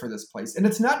idea for this place. And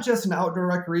it's not just an outdoor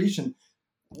recreation.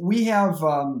 We have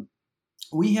one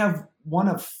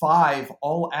of 5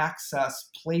 all-access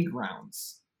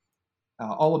playgrounds,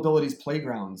 all abilities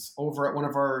playgrounds over at one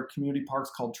of our community parks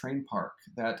called Train Park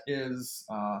that is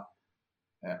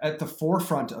at the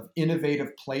forefront of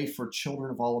innovative play for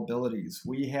children of all abilities.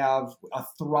 We have a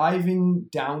thriving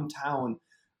downtown.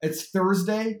 It's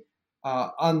Thursday.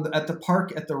 At the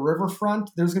park at the riverfront,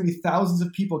 there's going to be thousands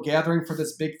of people gathering for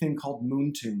this big thing called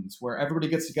Moon Tunes, where everybody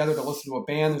gets together to listen to a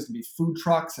band. There's going to be food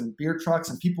trucks and beer trucks,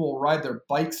 and people will ride their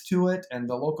bikes to it. And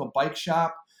the local bike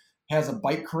shop has a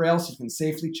bike corral, so you can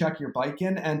safely check your bike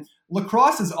in. And La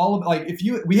Crosse is all of, like,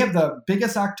 we have the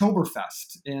biggest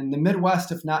Oktoberfest in the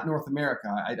Midwest, if not North America.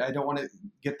 I don't want to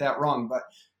get that wrong, but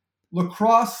La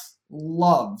Crosse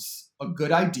loves a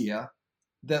good idea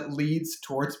that leads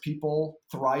towards people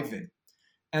thriving.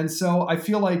 And so I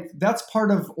feel like that's part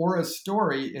of Aura's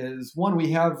story is, one,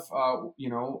 we have, our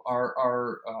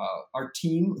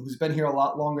team who's been here a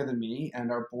lot longer than me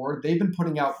and our board. They've been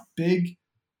putting out big,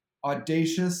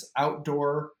 audacious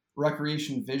outdoor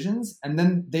recreation visions, and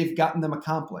then they've gotten them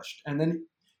accomplished. And then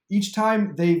each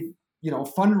time they've,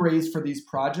 fundraised for these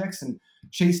projects and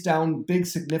chased down big,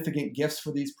 significant gifts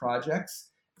for these projects,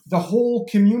 the whole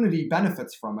community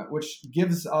benefits from it, which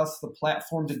gives us the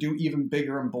platform to do even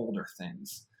bigger and bolder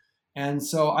things. And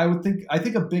so I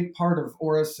think a big part of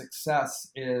Aura's success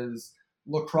is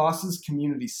La Crosse's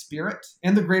community spirit,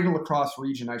 and the greater La Crosse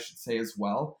region, I should say, as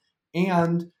well.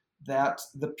 And that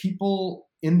the people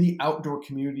in the outdoor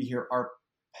community here are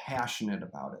passionate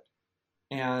about it.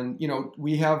 And,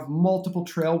 we have multiple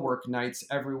trail work nights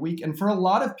every week. And for a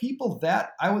lot of people,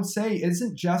 that, I would say,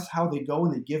 isn't just how they go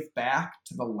and they give back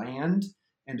to the land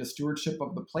and to stewardship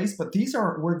of the place, but these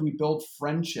are where we build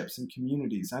friendships and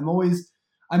communities. I'm always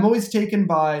taken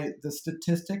by the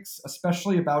statistics,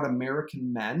 especially about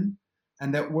American men,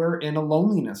 and that we're in a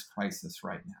loneliness crisis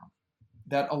right now.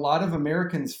 That a lot of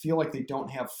Americans feel like they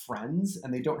don't have friends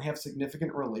and they don't have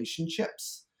significant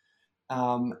relationships.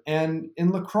 And in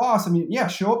La Crosse,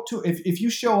 if you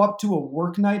show up to a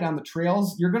work night on the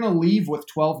trails, you're going to leave with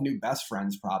 12 new best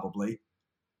friends probably,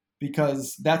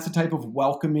 because that's the type of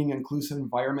welcoming, inclusive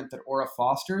environment that Aura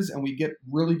fosters, and we get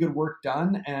really good work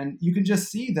done. And you can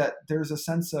just see that there's a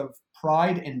sense of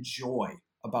pride and joy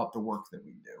about the work that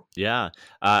we do. Yeah.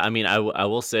 I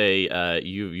will say,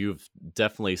 you've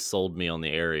definitely sold me on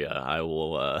the area. I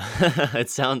will, it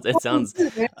sounds,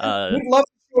 We'd love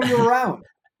to show you around.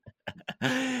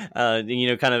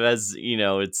 Kind of as,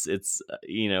 it's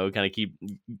kind of keep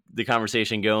the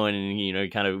conversation going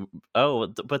and, kind of,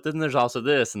 but then there's also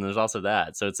this and there's also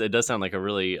that. So it does sound like a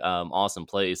really awesome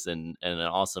place and an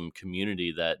awesome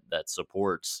community that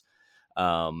supports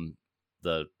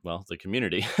the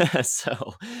community.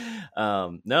 So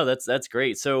no, that's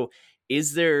great. So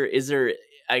is there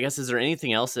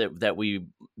anything else that we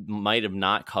might have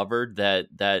not covered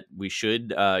that we should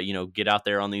get out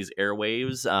there on these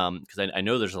airwaves? Because I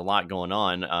know there's a lot going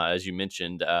on, as you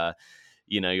mentioned.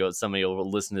 Somebody will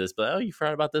listen to this, but you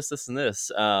forgot about this, and this.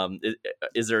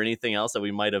 Is there anything else that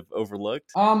we might have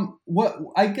overlooked? What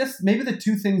I guess maybe the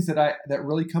two things that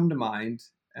really come to mind,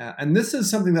 and this is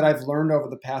something that I've learned over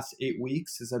the past 8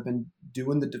 weeks as I've been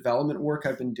doing the development work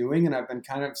I've been doing, and I've been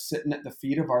kind of sitting at the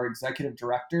feet of our executive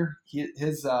director.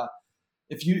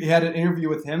 If you had an interview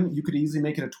with him, you could easily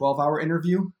make it a 12-hour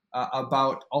interview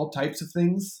about all types of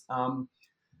things.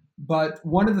 But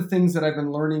one of the things that I've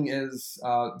been learning is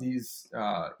he's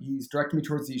directing me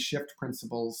towards these shift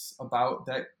principles about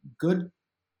that good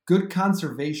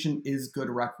conservation is good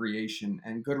recreation,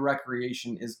 and good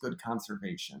recreation is good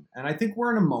conservation. And I think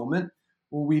we're in a moment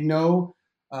where we know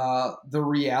the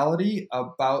reality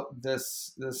about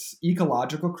this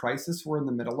ecological crisis we're in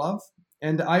the middle of.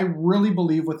 And I really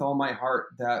believe with all my heart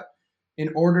that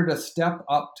in order to step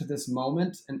up to this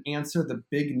moment and answer the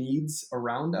big needs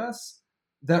around us,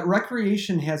 that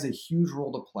recreation has a huge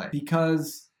role to play.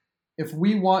 Because if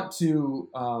we want to,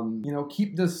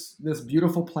 keep this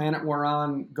beautiful planet we're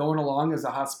on going along as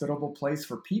a hospitable place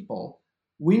for people,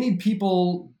 we need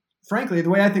people. Frankly, the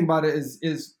way I think about it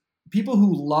is people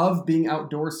who love being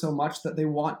outdoors so much that they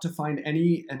want to find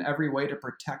any and every way to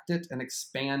protect it and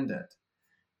expand it.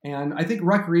 And I think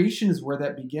recreation is where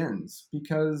that begins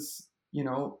because,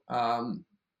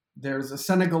 there's a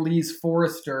Senegalese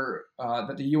forester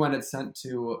that the UN had sent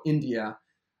to India.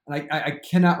 And I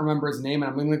cannot remember his name, and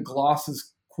I'm going to gloss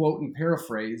his quote and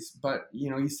paraphrase. But,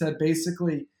 he said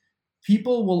basically,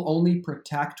 people will only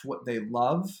protect what they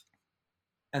love,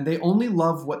 and they only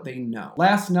love what they know.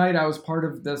 Last night, I was part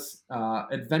of this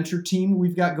adventure team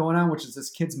we've got going on, which is this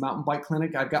kids mountain bike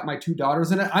clinic. I've got my 2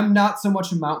 daughters in it. I'm not so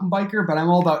much a mountain biker, but I'm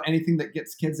all about anything that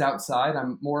gets kids outside.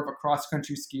 I'm more of a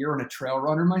cross-country skier and a trail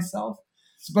runner myself.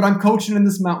 But I'm coaching in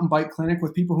this mountain bike clinic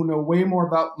with people who know way more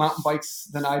about mountain bikes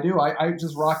than I do. I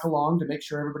just rock along to make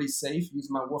sure everybody's safe,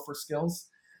 using my woofer skills.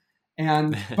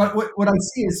 But what I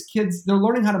see is kids, they're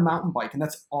learning how to mountain bike, and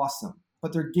that's awesome.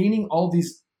 But they're gaining all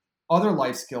these other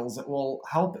life skills that will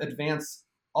help advance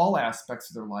all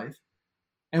aspects of their life.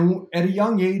 And at a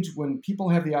young age, when people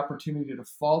have the opportunity to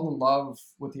fall in love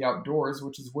with the outdoors,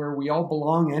 which is where we all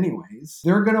belong anyways,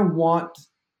 they're going to want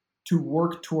to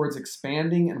work towards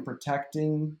expanding and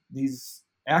protecting these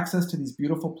access to these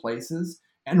beautiful places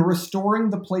and restoring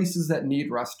the places that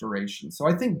need restoration. So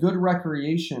I think good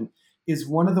recreation is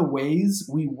one of the ways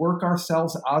we work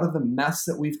ourselves out of the mess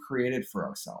that we've created for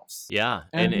ourselves. Yeah.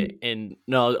 And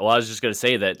no, well, I was just going to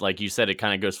say that, like you said, it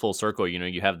kind of goes full circle.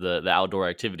 You have the outdoor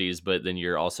activities, but then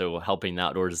you're also helping the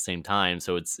outdoors at the same time.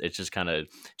 So it's just kind of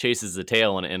chases the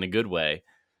tail in a good way.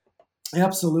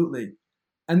 Absolutely.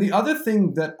 And the other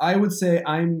thing that I would say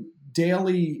I'm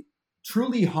daily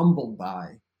truly humbled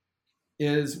by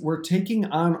is we're taking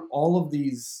on all of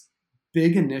these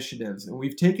big initiatives, and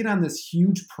we've taken on this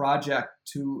huge project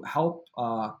to help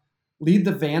lead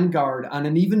the vanguard on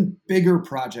an even bigger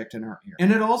project in our area.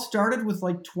 And it all started with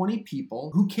like 20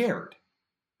 people who cared,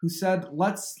 who said,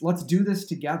 let's do this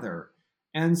together.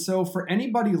 And so for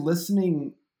anybody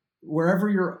listening, wherever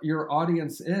your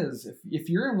audience is, if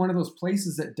you're in one of those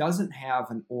places that doesn't have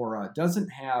an aura, doesn't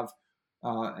have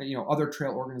other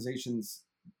trail organizations,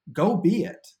 go be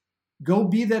it. Go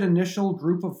be that initial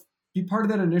group be part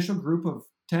of that initial group of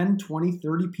 10, 20,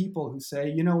 30 people who say,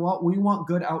 you know what, we want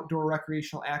good outdoor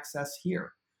recreational access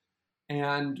here.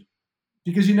 And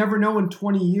because you never know in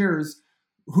 20 years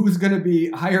who's going to be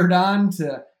hired on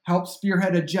to help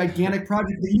spearhead a gigantic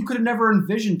project that you could have never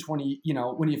envisioned when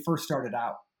you first started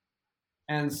out.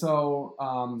 And so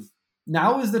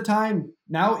now is the time.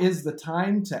 Now is the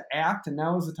time to act, and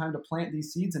now is the time to plant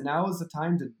these seeds, and now is the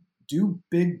time to do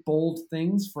big, bold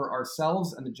things for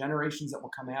ourselves and the generations that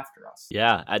will come after us.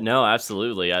 Yeah, no,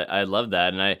 absolutely. I love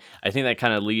that. And I think that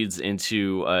kind of leads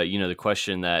into, the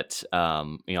question that,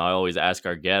 I always ask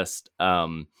our guest,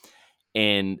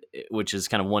 and which is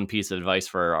kind of one piece of advice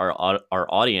for our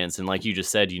audience. And like you just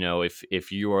said,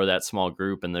 if you are that small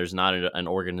group and there's not an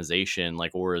organization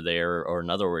like we're there or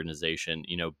another organization,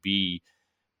 be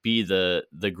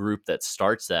the group that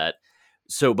starts that.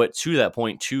 So, but to that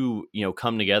point, to,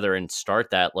 come together and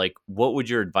start that, like, what would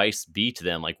your advice be to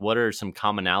them? Like, what are some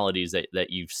commonalities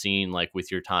that you've seen, like,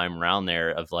 with your time around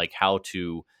there of, like, how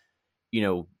to,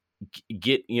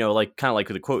 get, like, kind of like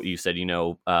the quote you said,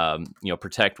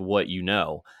 protect what you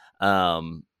know.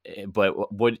 But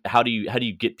how do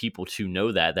you get people to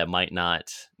know that might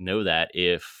not know that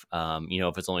if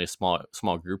it's only a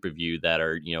small group of you that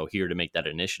are, here to make that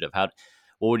initiative?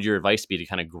 What would your advice be to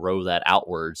kind of grow that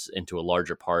outwards into a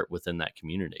larger part within that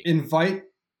community? Invite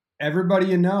everybody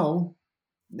you know,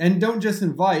 and don't just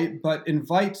invite, but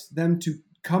invite them to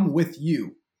come with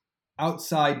you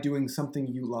outside doing something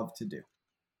you love to do.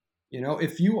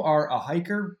 If you are a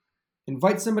hiker,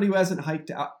 invite somebody who hasn't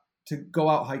hiked out to go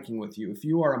out hiking with you. If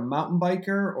you are a mountain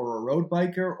biker or a road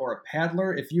biker or a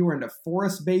paddler, if you are into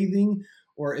forest bathing,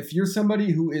 or if you're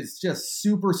somebody who is just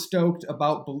super stoked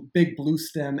about big blue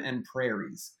stem and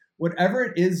prairies, whatever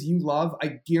it is you love,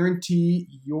 I guarantee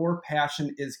your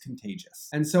passion is contagious.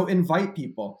 And so invite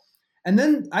people. And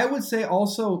then I would say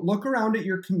also look around at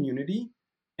your community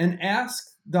and ask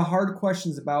the hard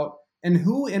questions about, and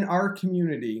who in our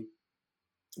community,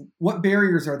 what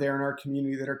barriers are there in our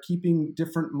community that are keeping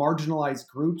different marginalized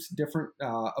groups, different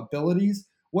abilities?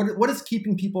 What is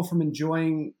keeping people from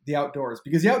enjoying the outdoors?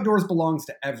 Because the outdoors belongs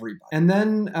to everybody. And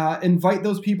then invite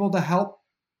those people to help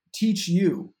teach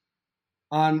you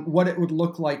on what it would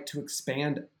look like to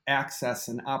expand access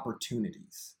and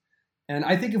opportunities. And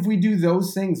I think if we do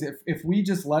those things, if we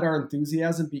just let our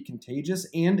enthusiasm be contagious,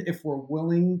 and if we're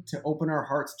willing to open our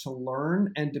hearts to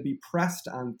learn and to be pressed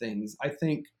on things, I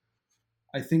think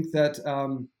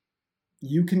that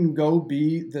you can go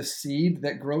be the seed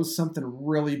that grows something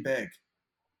really big.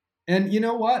 And you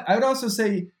know what? I would also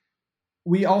say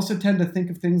we also tend to think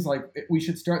of things like we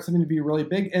should start something to be really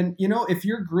big. And, if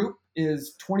your group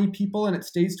is 20 people and it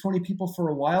stays 20 people for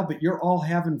a while, but you're all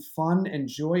having fun and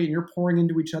joy and you're pouring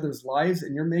into each other's lives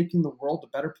and you're making the world a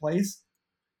better place,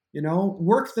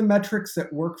 work the metrics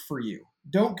that work for you.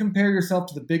 Don't compare yourself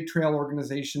to the big trail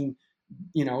organization,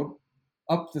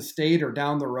 up the state or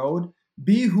down the road.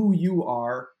 Be who you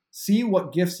are, see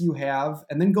what gifts you have,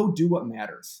 and then go do what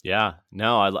matters. Yeah,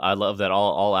 no, I love that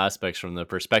all aspects, from the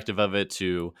perspective of it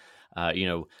to,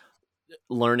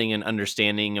 learning and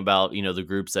understanding about, the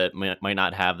groups that might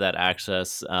not have that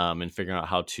access, and figuring out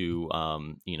how to,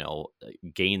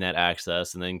 gain that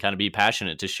access, and then kind of be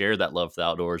passionate to share that love for the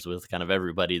outdoors with kind of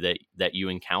everybody that you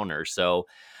encounter. So,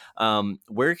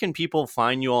 where can people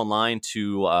find you online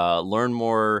to learn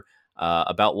more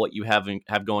about what you have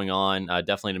going on?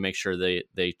 Definitely to make sure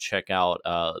they check out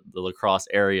the La Crosse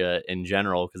area in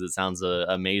general, because it sounds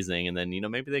amazing. And then,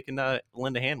 maybe they can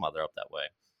lend a hand while they're up that way.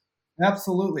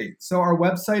 Absolutely. So our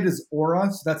website is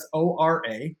Aura, so that's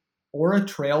ORA,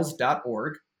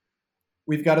 auratrails.org.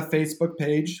 We've got a Facebook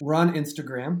page. We're on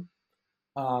Instagram.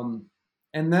 And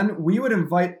then we would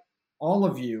invite all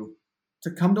of you to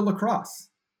come to La Crosse.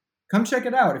 Come check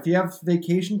it out. If you have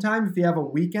vacation time, if you have a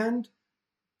weekend,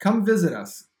 come visit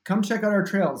us. Come check out our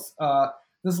trails.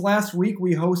 This last week,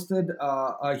 we hosted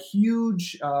a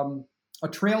huge a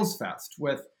trails fest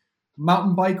with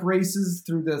mountain bike races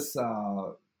through this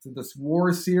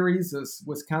WAR series, this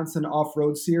Wisconsin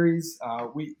off-road series.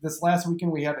 This last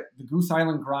weekend, we had the Goose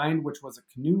Island Grind, which was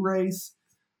a canoe race.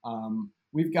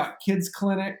 We've got kids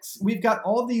clinics. We've got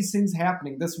all these things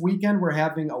happening. This weekend, we're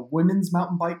having a women's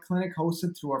mountain bike clinic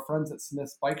hosted through our friends at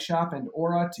Smith's Bike Shop and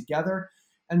Aura together.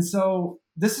 And so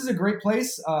this is a great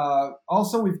place.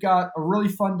 Also, we've got a really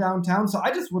fun downtown. So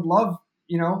I just would love,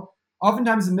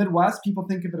 oftentimes in the Midwest, people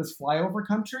think of it as flyover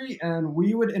country, and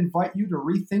we would invite you to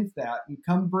rethink that and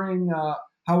come bring,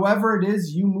 however it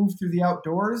is you move through the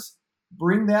outdoors,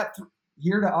 bring that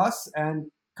here to us and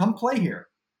come play here.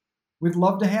 We'd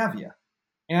love to have you.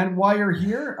 And while you're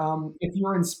here, if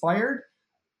you're inspired,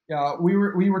 we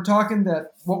were talking that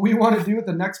what we want to do at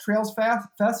the next Trails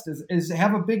Fest is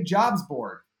have a big jobs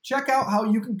board. Check out how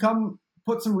you can come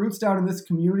put some roots down in this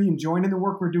community and join in the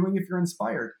work we're doing if you're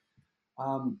inspired.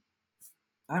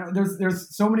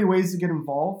 There's so many ways to get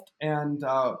involved, and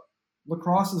La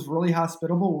Crosse is really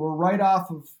hospitable. We're right off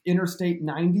of Interstate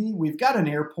 90. We've got an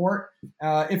airport.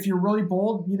 If you're really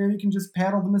bold, you can just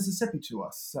paddle the Mississippi to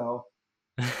us. So.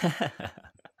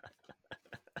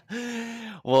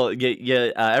 Well,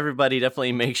 everybody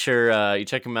definitely make sure you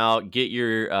check them out. Get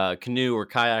your canoe or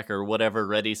kayak or whatever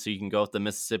ready so you can go up the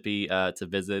Mississippi to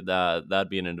visit. That'd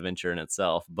be an adventure in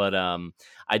itself. But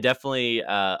I definitely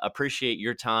appreciate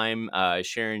your time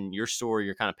sharing your story,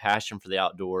 your kind of passion for the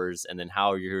outdoors, and then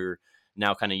how you're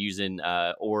now kind of using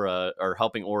Aura, or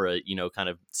helping Aura, kind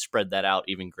of spread that out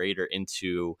even greater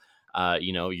into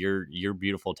your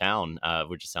beautiful town,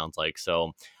 which it sounds like.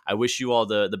 So I wish you all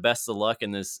the best of luck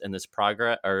in this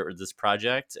progress or this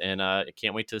project, and I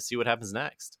can't wait to see what happens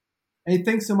next. Hey,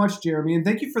 thanks so much, Jeremy, and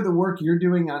thank you for the work you're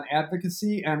doing on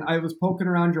advocacy. And I was poking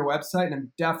around your website, and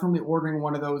I'm definitely ordering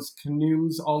one of those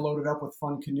canoes all loaded up with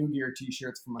fun canoe gear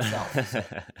t-shirts for myself.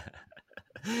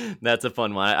 That's a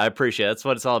fun one. I appreciate it. That's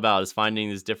what it's all about, is finding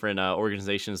these different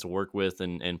organizations to work with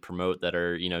and promote that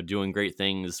are, doing great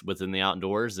things within the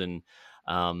outdoors. And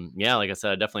like I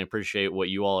said, I definitely appreciate what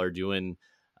you all are doing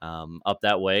up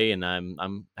that way. And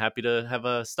I'm happy to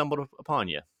have stumbled upon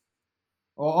you.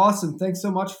 Well, awesome. Thanks so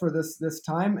much for this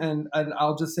time. And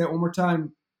I'll just say it one more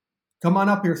time. Come on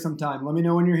up here sometime. Let me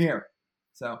know when you're here.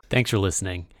 So thanks for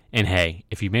listening. And hey,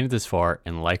 if you made it this far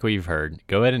and like what you've heard,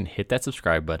 go ahead and hit that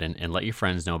subscribe button and let your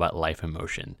friends know about Life in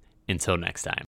Motion. Until next time.